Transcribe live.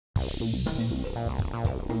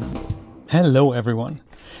Hello everyone.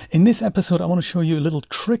 In this episode I want to show you a little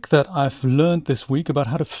trick that I've learned this week about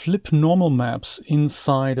how to flip normal maps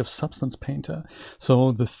inside of Substance Painter.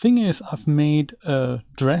 So the thing is, I've made a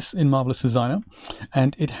dress in Marvelous Designer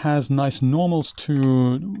and it has nice normals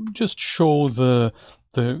to just show the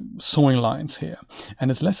sewing lines here,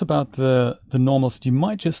 and it's less about the normals that you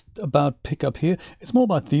might just about pick up here. It's more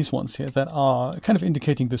about these ones here that are kind of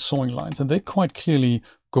indicating the sewing lines, and they quite clearly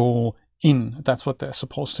go in. That's what they're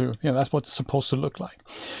supposed to, that's what it's supposed to look like.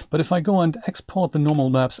 But if I go and export the normal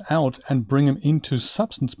maps out and bring them into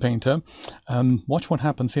Substance Painter, watch what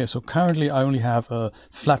happens here. So currently I only have a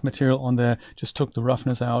flat material on there, just took the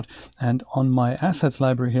roughness out, and on my assets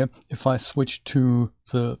library here, if I switch to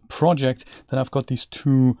the project, then I've got these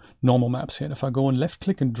two normal maps here. And if I go and left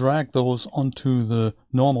click and drag those onto the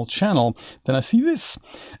normal channel, then I see this.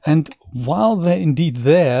 And while they're indeed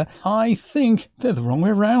there, I think they're the wrong way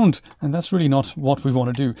around. And that's really not what we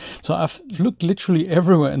want to do. So I've looked literally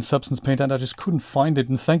everywhere in Substance Painter and I just couldn't find it.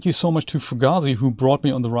 And thank you so much to Fugazi who brought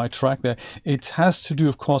me on the right track there. It has to do,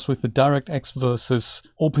 of course, with the DirectX versus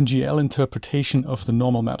OpenGL interpretation of the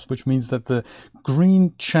normal maps, which means that the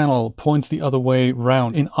green channel points the other way round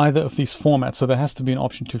in either of these formats. So there has to be an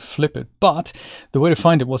option to flip it. But the way to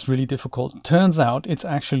find it was really difficult. Turns out it's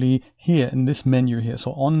actually here in this menu here.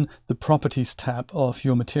 So on the properties tab of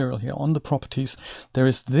your material here, on the properties, there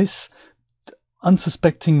is this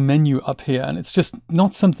unsuspecting menu up here, and it's just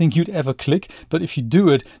not something you'd ever click, but if you do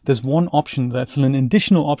it, there's one option that's an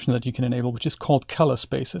additional option that you can enable, which is called color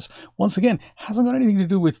spaces. Once again, hasn't got anything to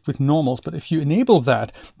do with normals, but if you enable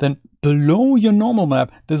that, then below your normal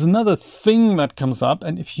map there's another thing that comes up,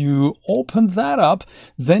 and if you open that up,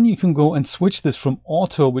 then you can go and switch this from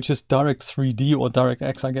auto, which is direct 3D or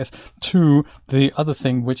DirectX I guess, to the other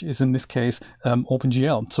thing, which is in this case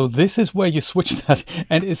OpenGL. So this is where you switch that,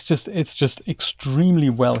 and it's just extremely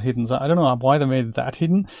well hidden. So I don't know why they made it that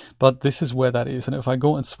hidden, but this is where that is. And if I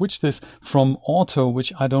go and switch this from auto,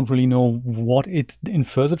 which I don't really know what it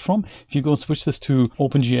infers it from, if you go and switch this to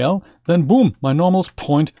OpenGL, then boom, my normals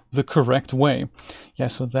point the correct way. Yeah,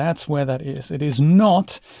 so that's where that is. It is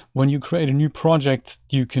not when you create a new project,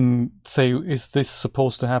 you can say, is this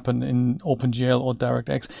supposed to happen in OpenGL or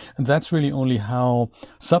DirectX? And that's really only how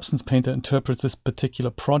Substance Painter interprets this particular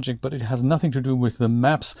project, but it has nothing to do with the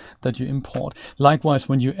maps that you import. Likewise,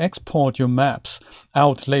 when you export your maps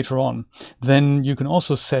out later on, then you can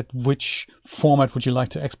also set which format would you like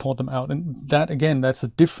to export them out. And that, again, that's a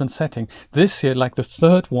different setting. This here, like the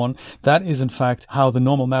third one, that is in fact how the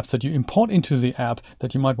normal maps that you import into the app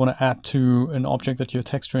that you might want to add to an object that you're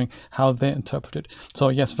texturing, how they're interpreted. So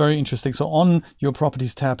yes, very interesting. So on your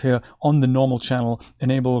properties tab here, on the normal channel,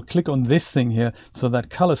 click on this thing here so that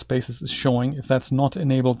color spaces is showing. If that's not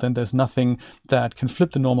enabled, then there's nothing that can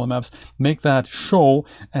flip the normal maps. Make that show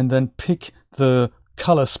and then pick the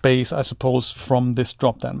color space, I suppose, from this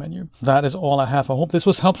drop down menu. That is all I have. I hope this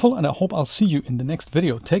was helpful and I hope I'll see you in the next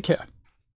video. Take care.